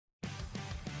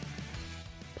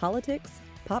politics,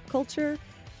 pop culture,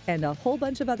 and a whole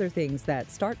bunch of other things that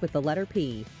start with the letter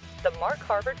P. The Mark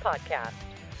Harvard Podcast.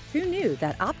 Who knew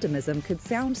that optimism could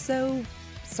sound so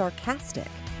sarcastic?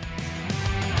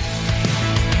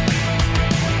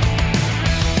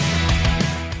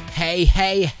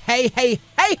 Hey.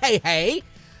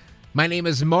 My name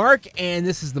is Mark, and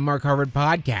this is the Mark Harvard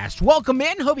Podcast. Welcome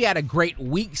in. Hope you had a great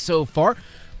week so far.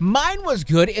 Mine was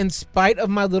good in spite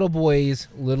of my little boys'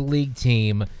 Little League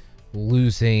team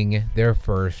losing their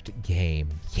first game.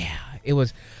 Yeah, it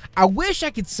was. I wish I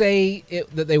could say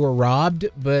that they were robbed,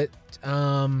 but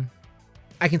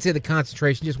I can say the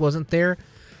concentration just wasn't there.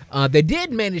 They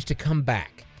did manage to come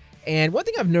back. And one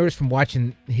thing I've noticed from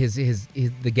watching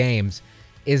the games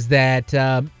is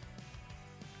that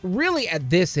really at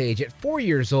this age, at 4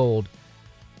 years old,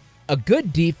 a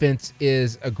good defense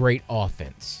is a great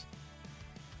offense.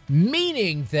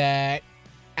 Meaning that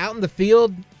out in the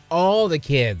field, all the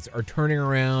kids are turning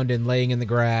around and laying in the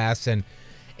grass and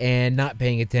not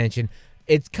paying attention.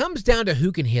 It comes down to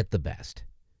who can hit the best.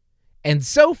 And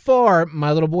so far,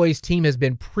 my little boy's team has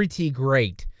been pretty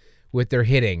great with their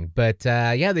hitting. But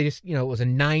they just, it was a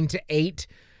 9-8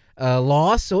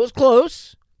 loss, so it was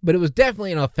close, but it was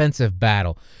definitely an offensive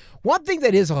battle. One thing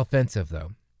that is offensive,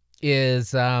 though,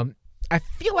 is I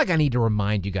feel like I need to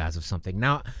remind you guys of something.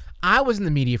 Now, I was in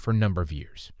the media for a number of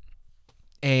years,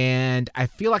 and I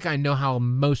feel like I know how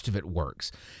most of it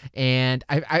works. And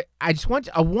I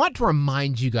want to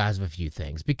remind you guys of a few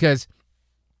things, because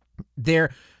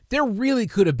there really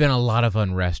could have been a lot of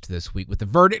unrest this week with the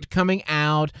verdict coming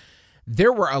out.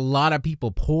 There were a lot of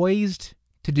people poised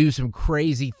to do some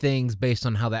crazy things based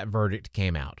on how that verdict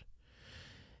came out.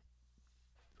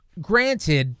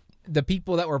 Granted, the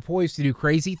people that were poised to do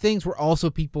crazy things were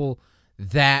also people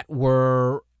that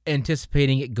were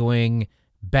anticipating it going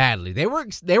badly. They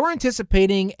were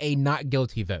anticipating a not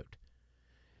guilty vote.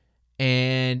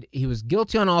 And he was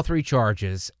guilty on all three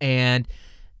charges. And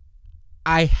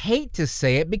I hate to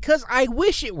say it because I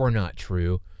wish it were not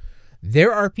true.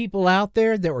 There are people out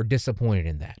there that were disappointed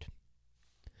in that.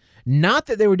 Not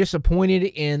that they were disappointed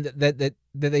in that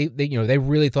they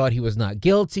really thought he was not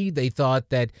guilty. They thought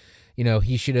that,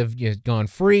 he should have gone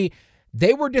free.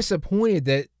 They were disappointed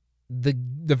that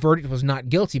the verdict was not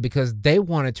guilty because they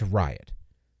wanted to riot.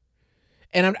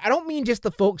 And I don't mean just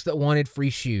the folks that wanted free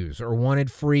shoes or wanted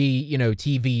free,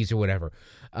 TVs or whatever.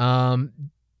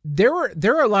 There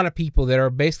are a lot of people that are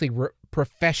basically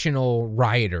professional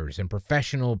rioters and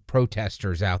professional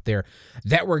protesters out there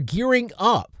that were gearing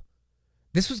up.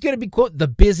 This was going to be, quote, the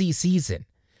busy season.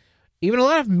 Even a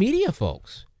lot of media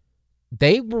folks,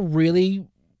 they were really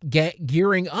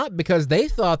gearing up because they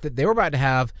thought that they were about to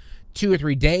have 2 or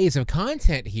 3 days of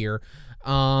content here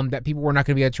that people were not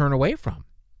going to be able to turn away from.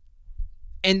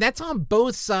 And that's on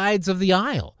both sides of the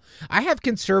aisle. I have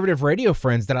conservative radio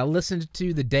friends that I listened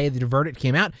to the day the verdict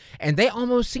came out, and they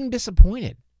almost seemed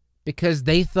disappointed because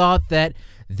they thought that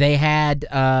they had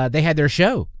their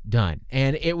show done,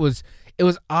 and it was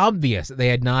obvious that they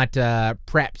had not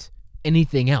prepped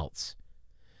anything else.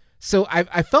 So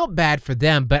I felt bad for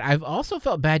them, but I've also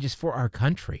felt bad just for our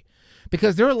country,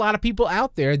 because there are a lot of people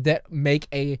out there that make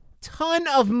a ton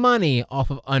of money off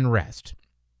of unrest.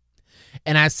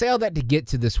 And I say all that to get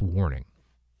to this warning.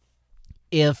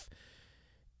 If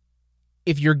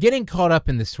you're getting caught up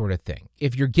in this sort of thing,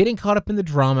 if you're getting caught up in the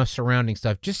drama surrounding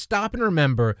stuff, just stop and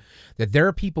remember that there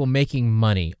are people making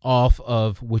money off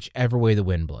of whichever way the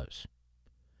wind blows.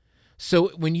 So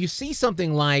when you see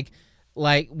something like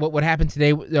what happened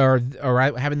today or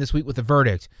happened this week with the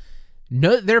verdict,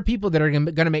 know that there are people that are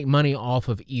going to make money off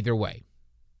of either way.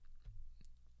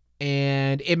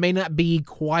 And it may not be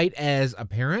quite as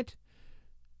apparent.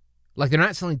 Like, they're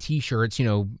not selling T-shirts,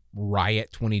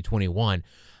 Riot 2021.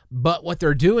 But what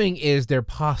they're doing is they're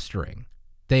posturing.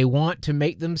 They want to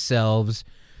make themselves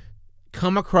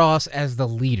come across as the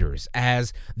leaders,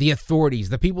 as the authorities,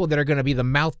 the people that are going to be the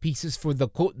mouthpieces for the,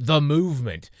 quote, the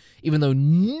movement, even though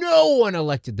no one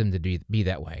elected them to be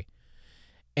that way.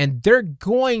 And they're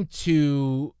going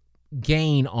to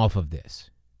gain off of this.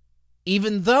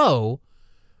 Even though,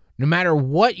 no matter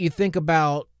what you think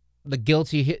about the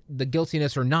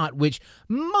guiltiness or not, which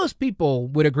most people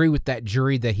would agree with that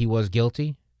jury that he was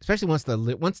guilty, especially once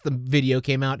the video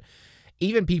came out.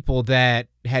 Even people that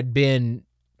had been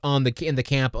in the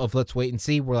camp of let's wait and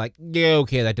see were like, yeah,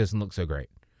 okay, that doesn't look so great.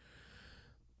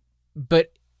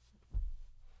 But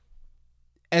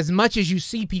as much as you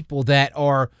see people that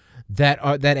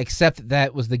accept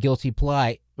that was the guilty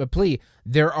plea,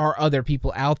 there are other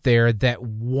people out there that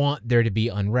want there to be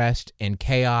unrest and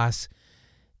chaos,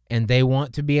 and they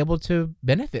want to be able to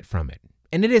benefit from it.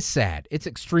 And it is sad. It's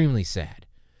extremely sad.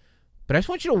 But I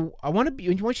want you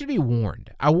to be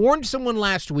warned. I warned someone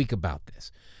last week about this.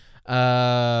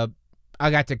 I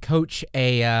got to coach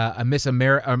a Miss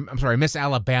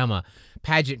Alabama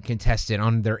pageant contestant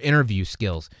on their interview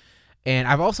skills. And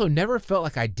I've also never felt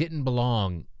like I didn't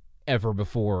belong ever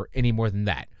before any more than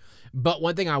that. But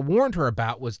one thing I warned her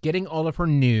about was getting all of her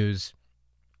news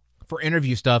for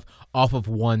interview stuff off of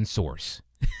one source.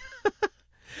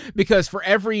 Because for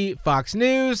every Fox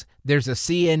News, there's a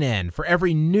CNN. For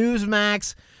every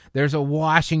Newsmax, there's a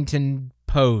Washington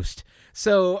Post.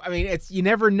 So, I mean, you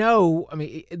never know. I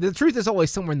mean, the truth is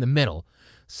always somewhere in the middle.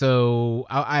 So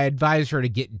I advised her to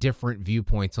get different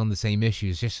viewpoints on the same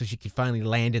issues just so she could finally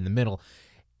land in the middle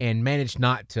and manage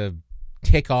not to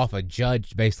tick off a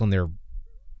judge based on their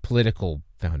political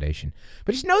foundation.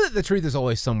 But just know that the truth is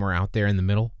always somewhere out there in the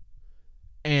middle.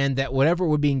 And that whatever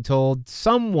we're being told,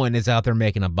 someone is out there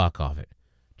making a buck off it.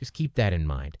 Just keep that in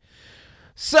mind.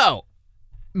 So,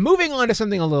 moving on to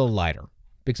something a little lighter,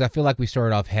 because I feel like we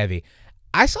started off heavy.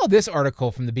 I saw this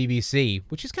article from the BBC,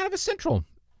 which is kind of a central,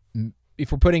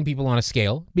 if we're putting people on a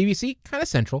scale, BBC, kind of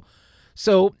central.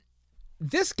 So,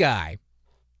 this guy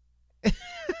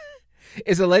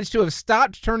is alleged to have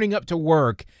stopped turning up to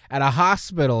work at a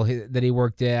hospital that he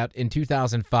worked at in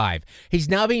 2005. He's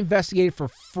now being investigated for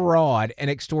fraud and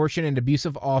extortion and abuse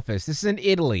of office. This is in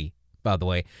Italy, by the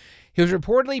way. He was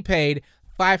reportedly paid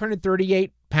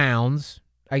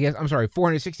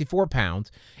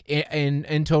 £464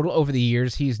 in total over the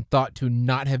years. He's thought to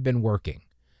not have been working.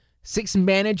 6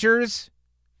 managers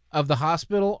of the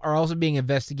hospital are also being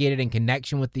investigated in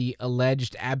connection with the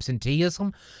alleged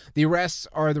absenteeism. The arrests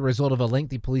are the result of a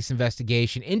lengthy police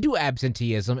investigation into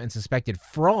absenteeism and suspected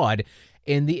fraud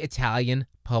in the Italian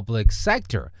public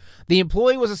sector. The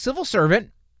employee was a civil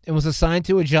servant and was assigned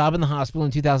to a job in the hospital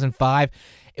in 2005.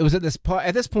 It was at this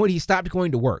point he stopped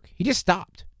going to work. He just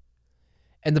stopped.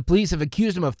 And the police have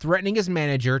accused him of threatening his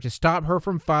manager to stop her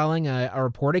from filing a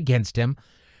report against him.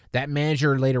 That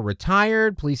manager later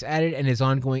retired, police added, and his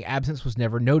ongoing absence was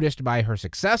never noticed by her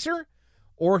successor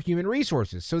or human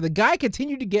resources. So the guy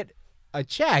continued to get a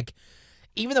check,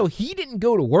 even though he didn't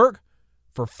go to work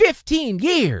for 15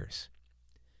 years.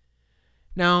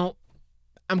 Now,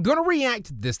 I'm going to react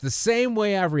to this the same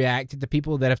way I've reacted to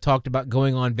people that have talked about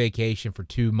going on vacation for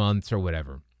 2 months or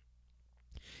whatever.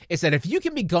 It's that if you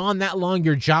can be gone that long,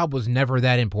 your job was never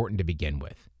that important to begin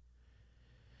with.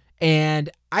 And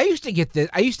I used to get this.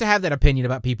 I used to have that opinion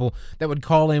about people that would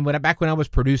call in back when I was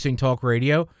producing talk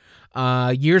radio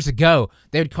years ago.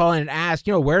 They would call in and ask,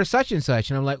 where's such and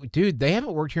such? And I'm like, dude, they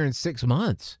haven't worked here in 6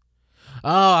 months.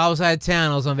 Oh, I was out of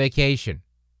town. I was on vacation.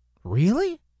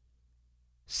 Really?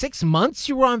 6 months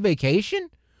you were on vacation?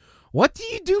 What do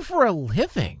you do for a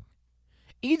living?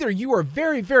 Either you are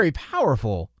very, very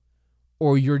powerful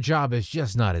or your job is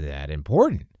just not that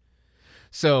important.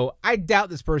 So I doubt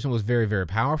this person was very, very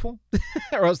powerful,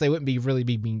 or else they wouldn't be really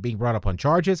being brought up on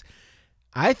charges.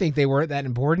 I think they weren't that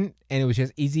important, and it was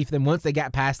just easy for them. Once they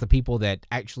got past the people that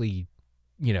actually,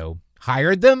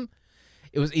 hired them,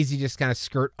 it was easy to just kind of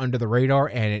skirt under the radar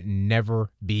and it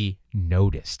never be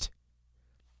noticed.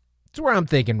 That's where I'm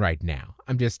thinking right now.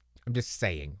 I'm just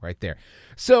saying right there.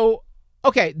 So,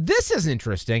 okay, this is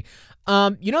interesting.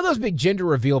 Those big gender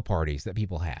reveal parties that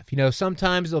people have?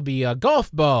 Sometimes there'll be a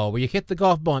golf ball where you hit the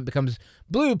golf ball and it becomes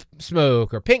blue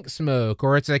smoke or pink smoke,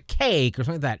 or it's a cake or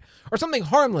something like that, or something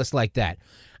harmless like that.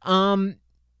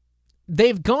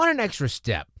 They've gone an extra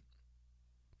step,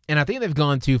 and I think they've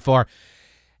gone too far.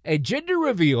 A gender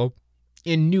reveal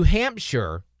in New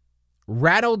Hampshire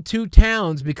rattled 2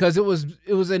 towns because it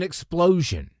was an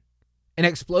explosion. An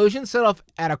explosion set off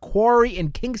at a quarry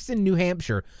in Kingston, New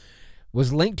Hampshire,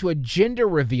 was linked to a gender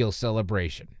reveal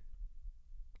celebration.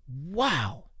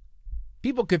 Wow.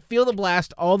 People could feel the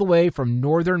blast all the way from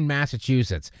northern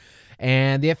Massachusetts.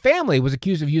 And the family was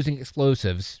accused of using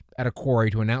explosives at a quarry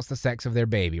to announce the sex of their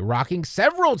baby, rocking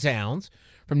several towns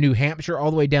from New Hampshire all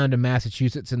the way down to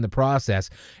Massachusetts in the process.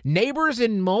 Neighbors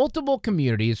in multiple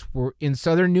communities were in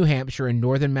southern New Hampshire and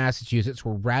northern Massachusetts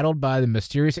were rattled by the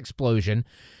mysterious explosion,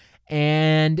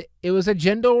 and it was a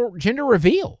gender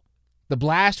reveal. The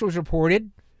blast was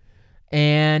reported,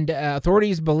 and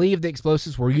authorities believe the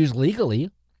explosives were used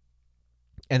legally,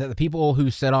 and that the people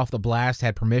who set off the blast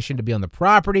had permission to be on the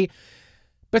property.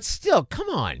 But still, come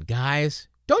on, guys.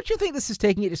 Don't you think this is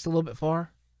taking it just a little bit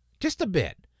far? Just a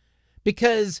bit.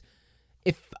 Because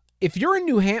if you're in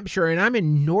New Hampshire and I'm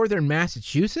in northern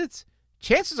Massachusetts,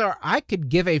 chances are I could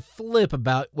give a flip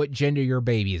about what gender your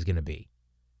baby is going to be.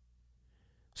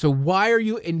 So why are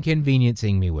you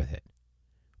inconveniencing me with it?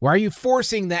 Why are you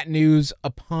forcing that news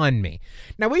upon me?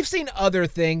 Now, we've seen other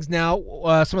things. Now,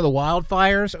 some of the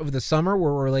wildfires over the summer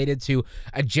were related to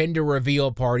a gender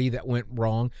reveal party that went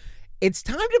wrong. It's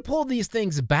time to pull these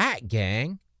things back,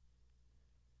 gang.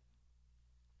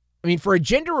 I mean, for a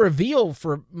gender reveal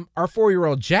for our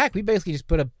 4-year-old Jack, we basically just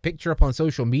put a picture up on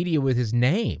social media with his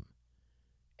name.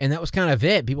 And that was kind of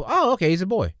it. People, oh, okay, he's a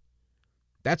boy.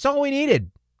 That's all we needed.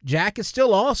 Jack is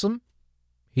still awesome.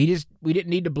 We didn't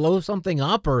need to blow something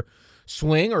up or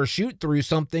swing or shoot through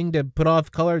something to put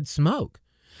off colored smoke.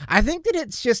 I think that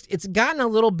it's gotten a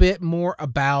little bit more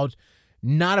about,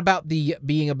 not about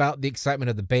being about the excitement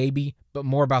of the baby, but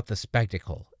more about the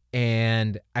spectacle.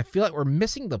 And I feel like we're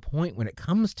missing the point when it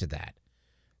comes to that.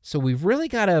 So we've really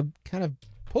got to kind of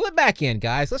pull it back in,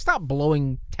 guys. Let's stop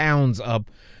blowing towns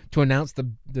up to announce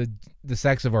the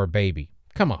sex of our baby.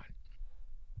 Come on.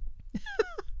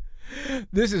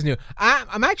 This is new. I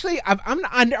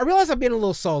realize I'm being a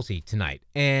little salty tonight,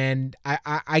 and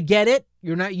I get it.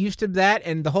 You're not used to that,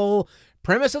 and the whole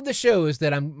premise of the show is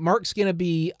that Mark's going to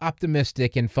be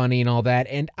optimistic and funny and all that,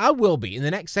 and I will be. In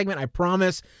the next segment, I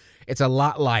promise it's a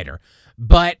lot lighter.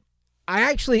 But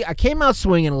I came out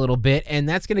swinging a little bit, and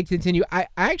that's going to continue. I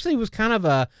actually was kind of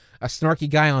a snarky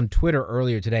guy on Twitter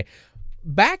earlier today.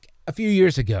 Back a few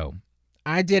years ago,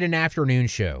 I did an afternoon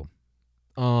show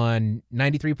on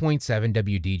 93.7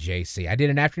 WDJC. I did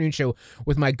an afternoon show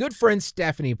with my good friend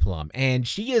Stephanie Plum, and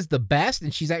she is the best,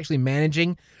 and she's actually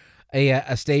managing a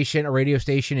radio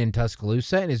station in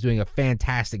Tuscaloosa and is doing a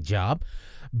fantastic job.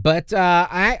 But she and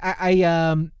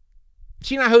I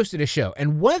hosted a show,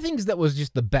 and one of the things that was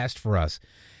just the best for us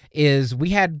is we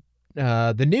had one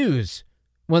of the news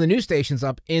stations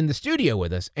up in the studio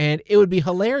with us, and it would be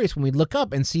hilarious when we'd look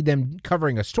up and see them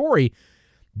covering a story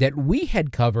that we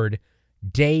had covered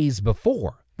days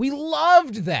before. We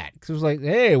loved that because it was like,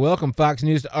 hey, welcome Fox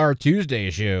News to our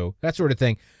Tuesday show, that sort of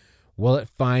thing. Well, it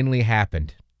finally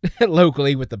happened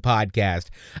locally with the podcast.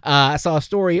 I saw a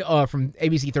story from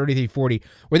ABC 3340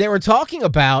 where they were talking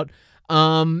about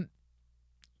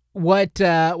what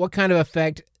kind of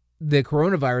effect the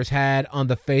coronavirus had on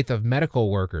the faith of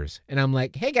medical workers. And I'm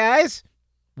like, hey guys,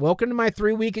 welcome to my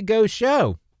 3 week ago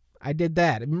show. I did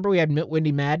that. Remember we had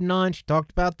Wendy Madden on? She talked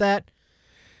about that.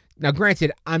 Now,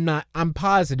 granted, I'm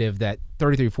positive that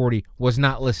 3340 was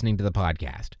not listening to the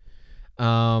podcast.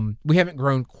 We haven't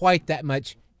grown quite that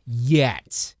much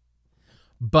yet.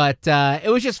 But it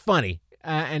was just funny.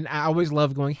 And I always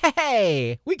love going,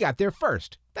 hey, we got there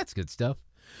first. That's good stuff.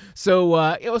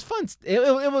 So it was fun.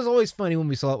 It was always funny when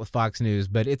we saw it with Fox News,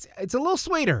 but it's a little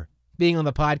sweeter being on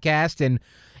the podcast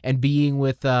and being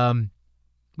with a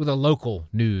local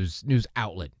news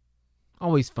outlet.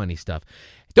 Always funny stuff.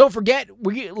 Don't forget,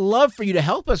 we love for you to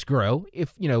help us grow.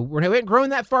 If we haven't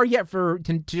grown that far yet to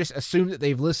just assume that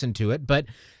they've listened to it, but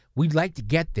we'd like to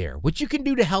get there. What you can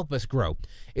do to help us grow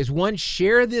is, one,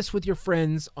 share this with your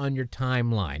friends on your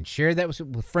timeline. Share that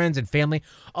with friends and family.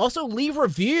 Also, leave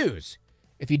reviews.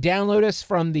 If you download us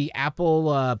from the Apple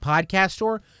podcast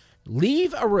store,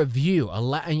 leave a review,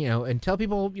 and tell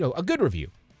people, a good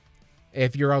review.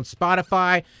 If you're on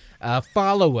Spotify,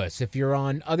 follow us. If you're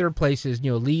on other places,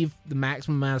 leave the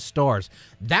maximum amount of stars.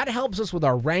 That helps us with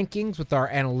our rankings, with our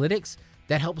analytics.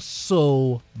 That helps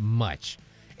so much.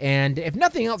 And if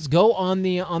nothing else, go on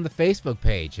the Facebook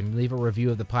page and leave a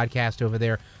review of the podcast over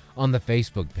there on the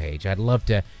Facebook page. I'd love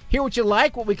to hear what you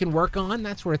like, what we can work on,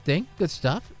 that sort of thing. Good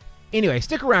stuff. Anyway,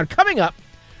 stick around. Coming up,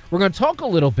 we're going to talk a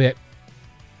little bit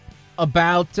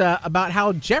about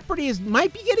how Jeopardy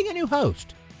might be getting a new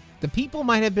host. The people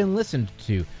might have been listened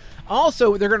to.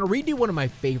 Also, they're going to redo one of my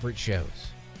favorite shows.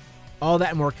 All that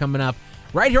and more coming up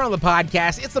right here on the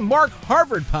podcast. It's the Mark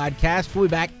Harvard Podcast. We'll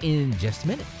be back in just a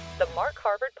minute. The Mark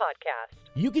Harvard Podcast.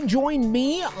 You can join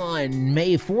me on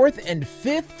May 4th and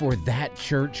 5th for That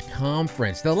Church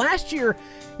Conference. The last year,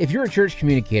 if you're a church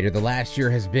communicator, the last year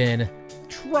has been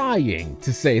trying,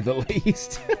 to say the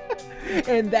least.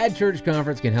 And That Church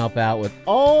Conference can help out with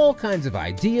all kinds of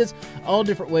ideas, all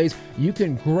different ways you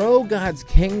can grow God's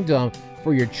kingdom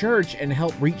for your church and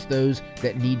help reach those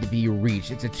that need to be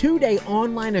reached. It's a 2-day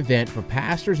online event for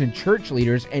pastors and church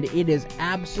leaders, and it is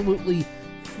absolutely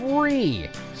free.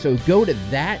 So go to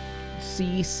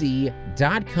thatcc.com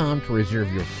to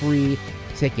reserve your free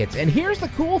tickets. And here's the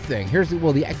cool thing.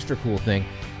 The extra cool thing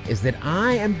is that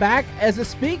I am back as a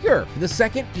speaker for the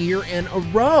second year in a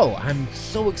row. I'm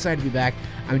so excited to be back.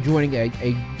 I'm joining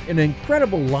an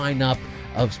incredible lineup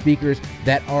of speakers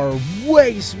that are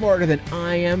way smarter than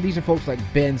I am. These are folks like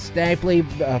Ben Stapley,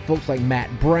 folks like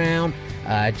Matt Brown,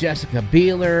 Jessica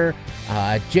Beeler,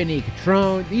 Jenny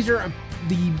Catrone. These are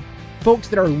the folks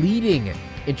that are leading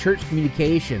in church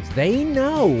communications. They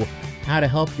know how to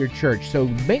help your church. So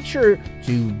make sure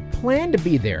to plan to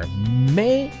be there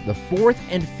May the 4th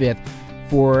and 5th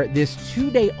for this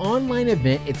 2-day online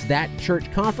event. It's That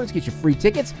Church Conference. Get your free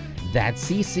tickets,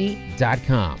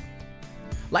 thatcc.com.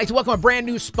 I'd like to welcome a brand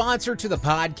new sponsor to the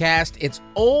podcast. It's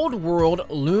Old World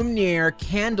Luminaire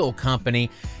Candle Company,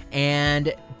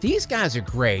 and these guys are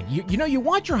great. You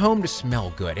want your home to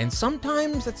smell good, and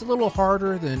sometimes that's a little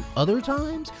harder than other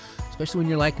times, especially when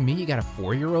you're like me. You got a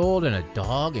 4-year-old and a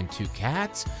dog and 2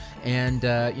 cats, and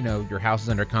your house is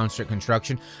under constant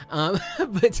construction.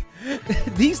 But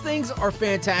these things are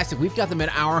fantastic. We've got them in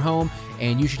our home,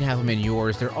 and you should have them in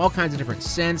yours. There are all kinds of different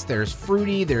scents. There's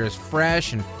fruity, there's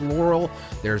fresh and floral,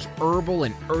 there's herbal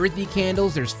and earthy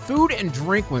candles, there's food and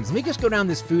drink ones. Let me just go down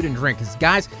this food and drink, because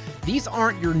guys, these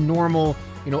aren't your normal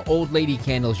old lady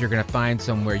candles you're going to find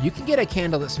somewhere. You can get a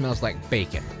candle that smells like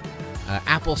bacon,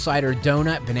 apple cider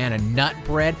donut, banana nut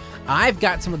bread. I've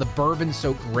got some of the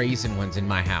bourbon-soaked raisin ones in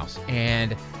my house,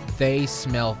 and they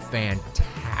smell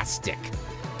fantastic.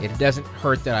 It doesn't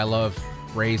hurt that I love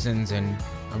raisins, and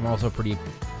I'm also pretty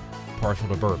partial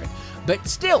to bourbon. But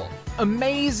still,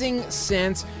 amazing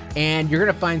scents, and you're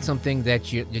going to find something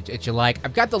that you like.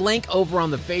 I've got the link over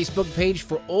on the Facebook page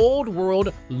for Old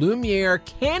World Luminaire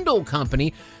Candle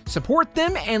Company. Support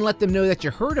them and let them know that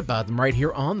you heard about them right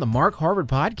here on the Mark Harvard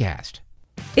Podcast.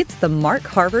 It's the Mark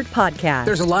Harvard Podcast.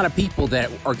 There's a lot of people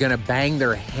that are going to bang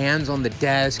their hands on the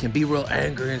desk and be real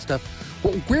angry and stuff.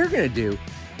 What we're going to do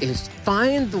is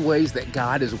find the ways that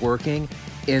God is working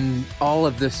in all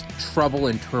of this trouble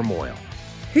and turmoil.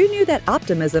 Who knew that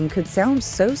optimism could sound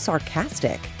so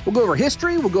sarcastic? We'll go over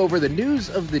history, we'll go over the news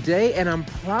of the day, and I'm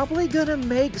probably going to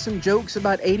make some jokes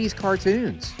about 80s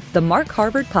cartoons. The Mark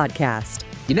Harvard Podcast.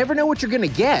 You never know what you're going to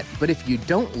get, but if you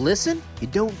don't listen, you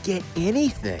don't get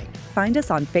anything. Find us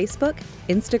on Facebook,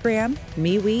 Instagram,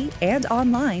 MeWe, and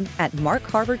online at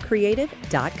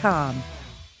markharvardcreative.com.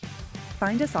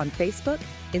 Find us on Facebook,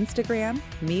 Instagram,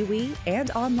 MeWe, and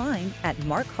online at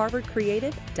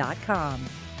markharvardcreative.com.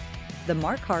 The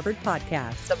Mark Harvard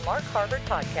Podcast. The Mark Harvard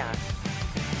Podcast.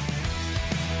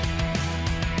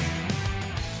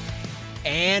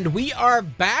 And we are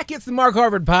back. It's the Mark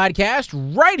Harvard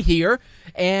Podcast right here.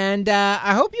 And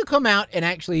I hope you come out and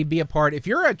actually be a part. If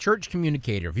you're a church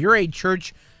communicator, if you're a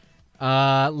church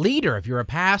leader, if you're a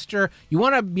pastor, you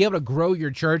want to be able to grow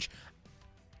your church,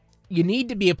 you need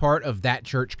to be a part of That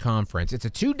Church Conference. It's a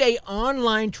 2-day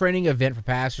online training event for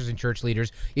pastors and church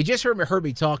leaders. You just heard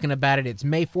me talking about it. It's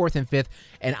May 4th and 5th,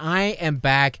 and I am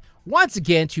back once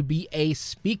again to be a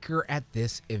speaker at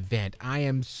this event. I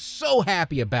am so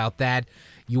happy about that.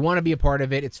 You want to be a part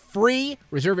of it. It's free.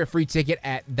 Reserve a free ticket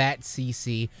at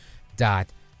thatcc.com.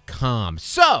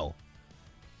 So,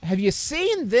 have you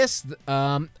seen this?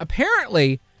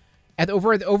 Apparently,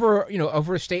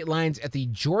 over state lines at the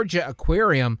Georgia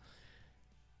Aquarium,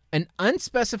 an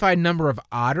unspecified number of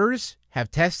otters have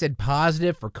tested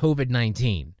positive for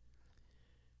COVID-19.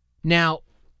 Now,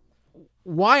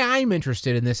 why I'm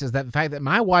interested in this is that the fact that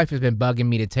my wife has been bugging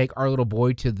me to take our little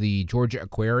boy to the Georgia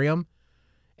Aquarium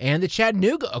and the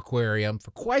Chattanooga Aquarium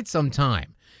for quite some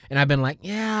time. And I've been like,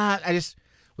 yeah,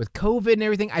 with COVID and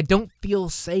everything, I don't feel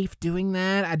safe doing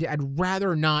that. I'd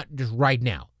rather not just right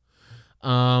now.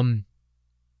 Now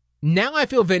I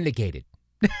feel vindicated.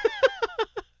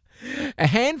 A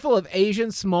handful of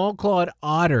Asian small-clawed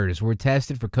otters were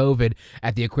tested for COVID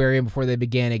at the aquarium before they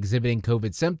began exhibiting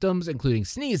COVID symptoms, including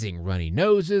sneezing, runny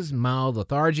noses, mild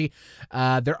lethargy.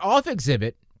 They're off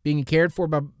exhibit, being cared for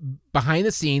behind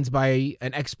the scenes by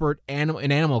an expert in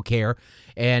animal care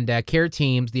and care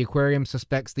teams. The aquarium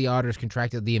suspects the otters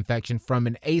contracted the infection from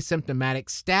an asymptomatic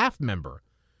staff member.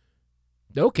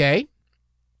 Okay.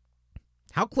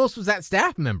 How close was that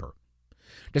staff member?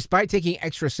 Despite taking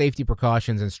extra safety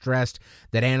precautions and stressed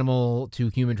that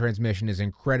animal-to-human transmission is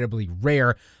incredibly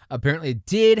rare, apparently it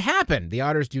did happen. The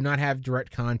otters do not have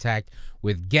direct contact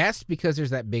with guests because there's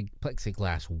that big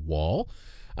plexiglass wall.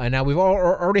 Now, we've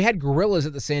already had gorillas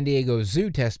at the San Diego Zoo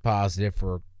test positive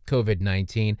for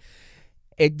COVID-19.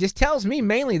 It just tells me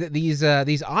mainly that these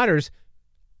otters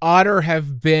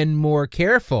have been more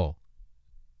careful.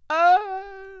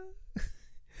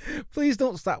 Please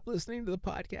don't stop listening to the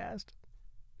podcast.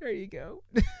 There you go.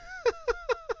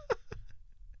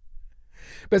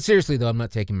 But seriously, though, I'm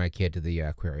not taking my kid to the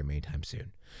aquarium anytime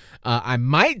soon. I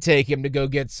might take him to go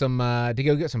get some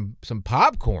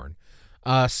popcorn.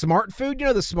 Smart food,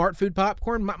 the smart food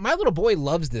popcorn. My little boy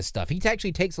loves this stuff. He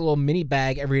actually takes a little mini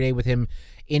bag every day with him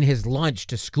in his lunch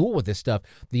to school with this stuff.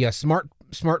 The smart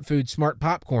food, smart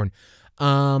popcorn.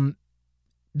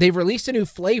 They've released a new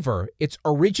flavor. It's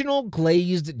original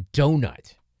glazed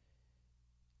donut.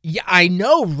 Yeah, I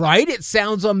know, right? It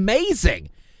sounds amazing.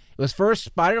 It was first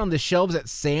spotted on the shelves at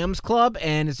Sam's Club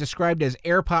and is described as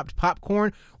air-popped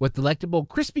popcorn with delectable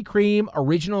Krispy Kreme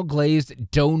original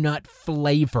glazed donut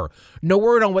flavor. No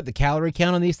word on what the calorie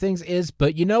count on these things is,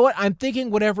 but you know what? I'm thinking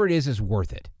whatever it is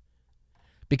worth it.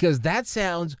 Because that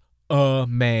sounds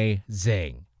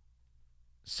amazing.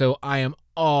 So I am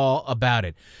all about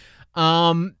it.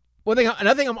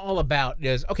 Another thing I'm all about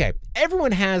is, okay,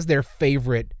 everyone has their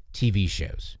favorite TV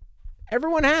shows.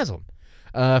 Everyone has them.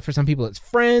 For some people, it's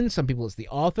Friends. Some people, it's The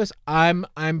Office. I'm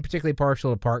particularly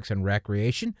partial to Parks and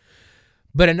Recreation.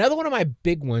 But another one of my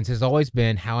big ones has always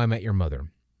been How I Met Your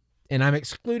Mother. And I'm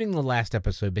excluding the last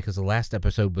episode because the last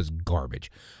episode was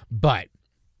garbage. But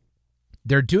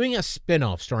they're doing a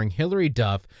spinoff starring Hilary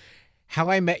Duff, How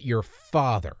I Met Your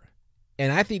Father.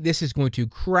 And I think this is going to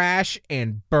crash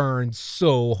and burn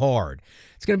so hard.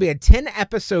 It's going to be a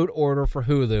 10-episode order for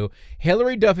Hulu.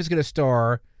 Hilary Duff is going to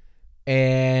star,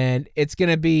 and it's going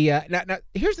to be... Now,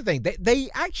 here's the thing.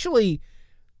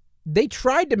 They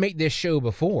tried to make this show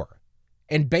before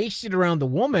and based it around the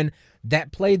woman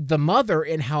that played the mother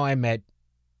in How I Met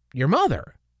Your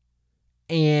Mother.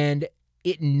 And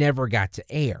it never got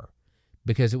to air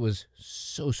because it was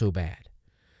so bad.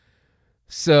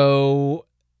 So...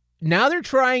 now they're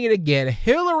trying it again.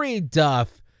 Hilary Duff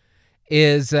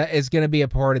is going to be a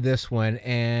part of this one,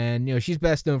 and she's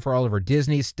best known for all of her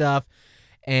Disney stuff.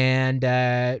 And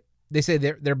they say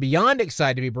they're beyond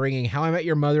excited to be bringing How I Met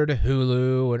Your Mother to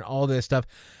Hulu and all this stuff.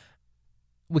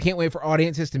 We can't wait for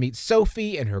audiences to meet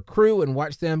Sophie and her crew and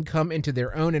watch them come into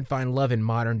their own and find love in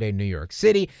modern-day New York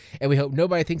City. And we hope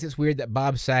nobody thinks it's weird that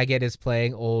Bob Saget is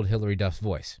playing old Hilary Duff's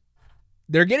voice.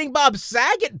 They're getting Bob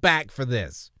Saget back for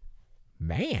this.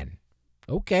 Man,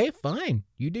 okay, fine.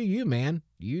 You do you, man.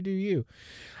 You do you.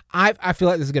 I feel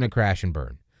like this is going to crash and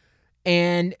burn.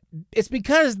 And it's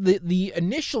because the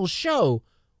initial show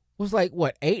was like,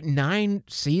 8, 9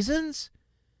 seasons?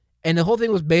 And the whole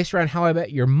thing was based around How I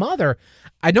Met Your Mother.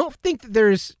 I don't think that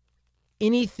there's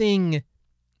anything...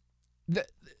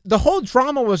 The whole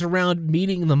drama was around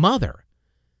meeting the mother.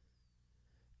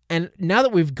 And now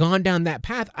that we've gone down that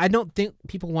path, I don't think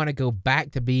people want to go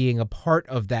back to being a part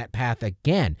of that path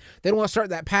again. They don't want to start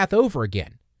that path over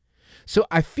again. So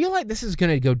I feel like this is going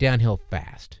to go downhill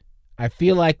fast. I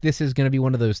feel like this is going to be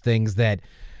one of those things that,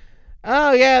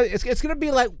 it's going to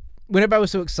be like when everybody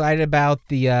was so excited about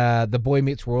the Boy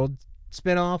Meets World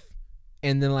spinoff,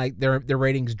 and then like their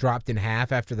ratings dropped in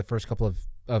half after the first couple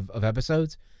of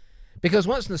episodes, because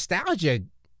once nostalgia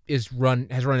has run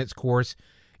its course,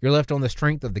 you're left on the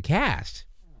strength of the cast.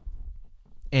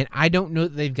 And I don't know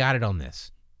that they've got it on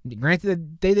this.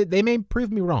 Granted, they may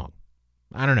prove me wrong.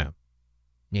 I don't know.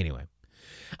 Anyway.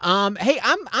 Hey,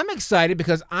 I'm excited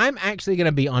because I'm actually going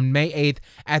to be on May 8th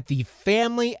at the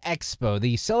Family Expo,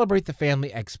 the Celebrate the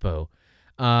Family Expo.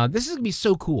 This is going to be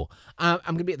so cool. I'm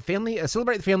going to be at the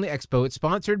Celebrate the Family Expo. It's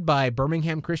sponsored by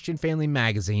Birmingham Christian Family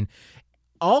Magazine.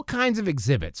 All kinds of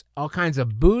exhibits, all kinds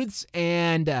of booths,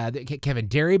 and Kevin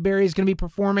Derryberry is going to be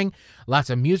performing.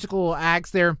 Lots of musical acts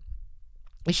there.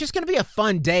 It's just going to be a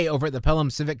fun day over at the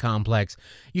Pelham Civic Complex.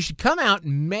 You should come out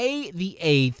May the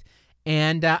 8th,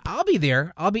 and I'll be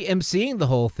there. I'll be emceeing the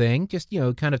whole thing, just,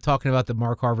 kind of talking about the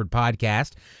Mark Harvard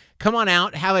podcast. Come on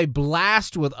out, have a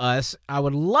blast with us. I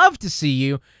would love to see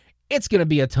you. It's going to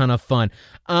be a ton of fun.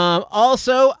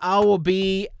 Also, I will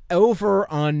be over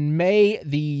on May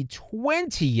the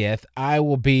 20th. I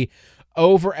will be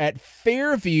over at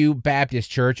Fairview Baptist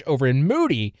Church over in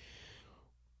Moody,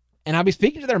 and I'll be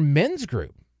speaking to their men's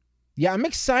group. Yeah, I'm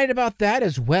excited about that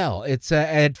as well. It's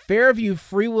at Fairview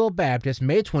Free Will Baptist,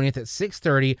 May 20th at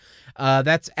 6:30.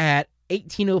 That's at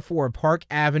 1804 Park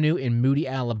Avenue in Moody,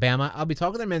 Alabama. I'll be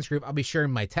talking to their men's group. I'll be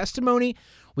sharing my testimony.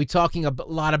 We're talking a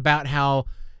lot about how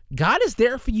God is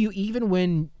there for you even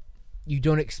when you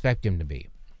don't expect him to be.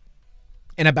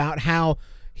 And about how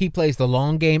he plays the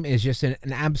long game is just an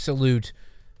absolute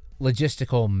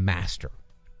logistical master.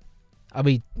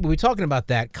 We'll be talking about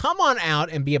that. Come on out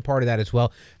and be a part of that as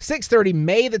well. 6:30,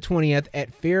 May the 20th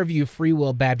at Fairview Free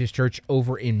Will Baptist Church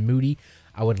over in Moody.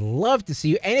 I would love to see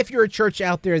you. And if you're a church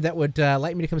out there that would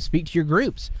like me to come speak to your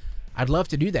groups, I'd love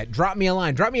to do that. Drop me a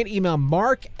line. Drop me an email,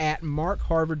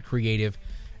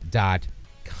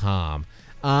 mark@markharvardcreative.com.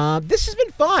 This has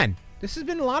been fun. This has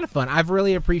been a lot of fun. I've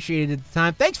really appreciated the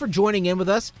time. Thanks for joining in with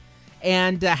us,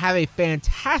 and have a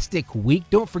fantastic week.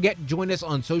 Don't forget to join us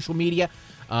on social media.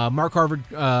 Mark Harvard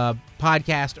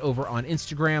Podcast over on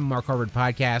Instagram, Mark Harvard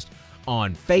Podcast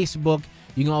on Facebook.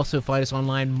 You can also find us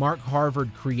online,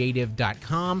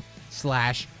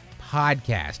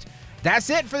 markharvardcreative.com/podcast.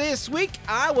 That's it for this week.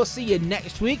 I will see you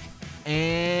next week,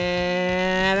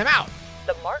 and I'm out.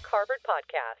 the Mark Harvard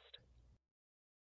Podcast.